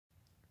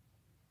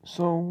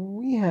So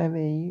we have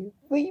a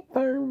wheat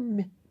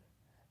farm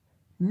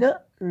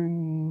nut,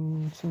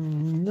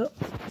 some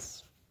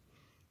nuts.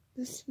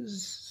 This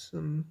is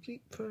some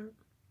wheat farm,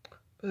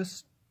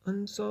 best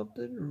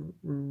unsalted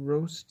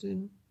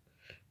roasted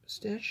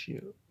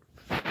pistachio.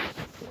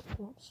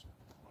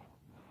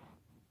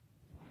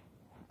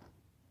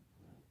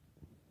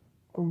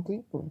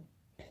 Completely.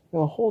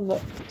 A whole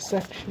nut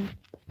section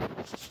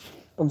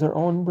of their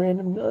own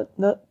brand of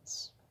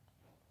nuts.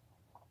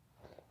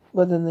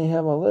 But then they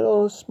have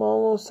a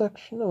small little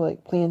section of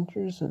like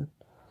Planters and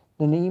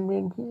the name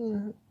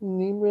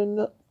brand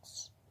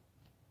nuts.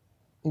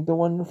 Like the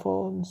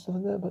Wonderful and stuff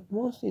like that, but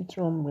mostly it's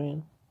their own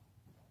brand.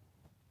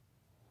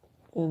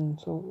 And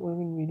so we're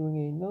going to be doing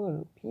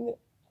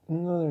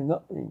another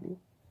nut review.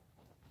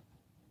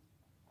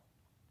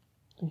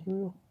 So here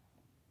we go.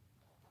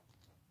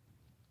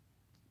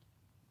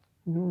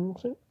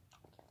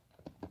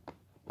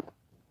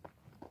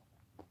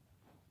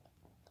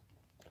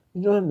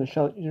 You don't have the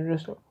shell, you're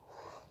just a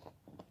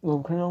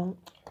little kernel,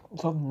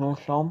 something no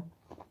shell.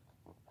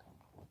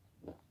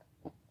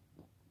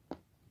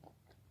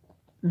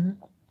 And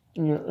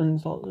you're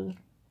unsalted.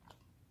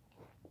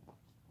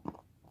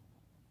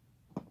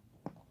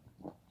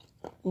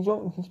 You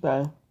don't taste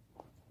bad.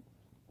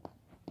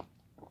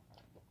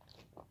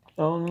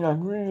 I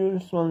really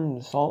just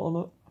wanted the salt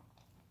of it.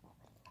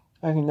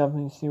 I can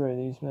definitely see where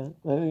these went.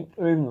 Or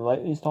even the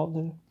lightly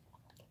salted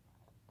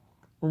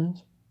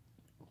ones.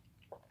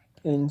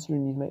 And see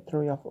where these might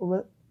throw you off a little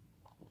bit.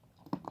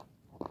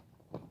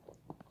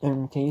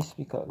 And taste,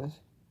 because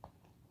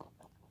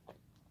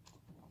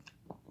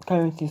it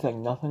kind of tastes like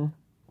nothing.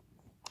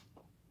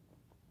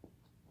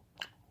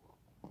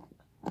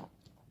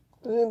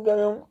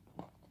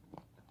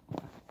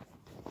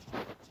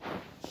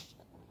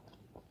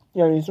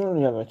 Yeah, these don't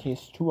really have a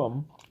taste to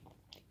them,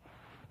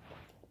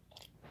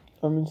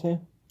 I would say.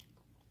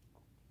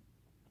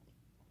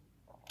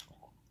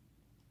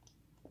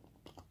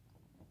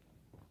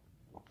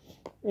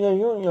 Yeah,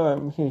 you don't really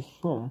have a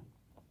taste to them.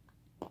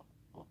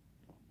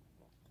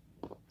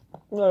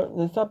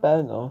 No, it's not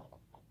bad though.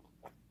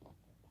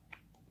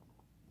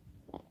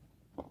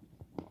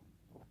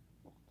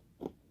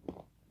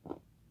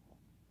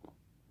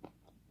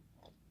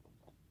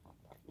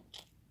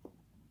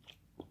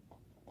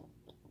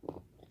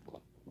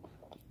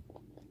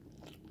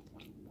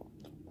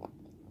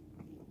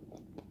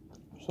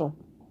 So,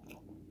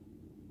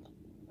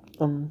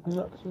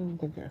 not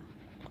take care.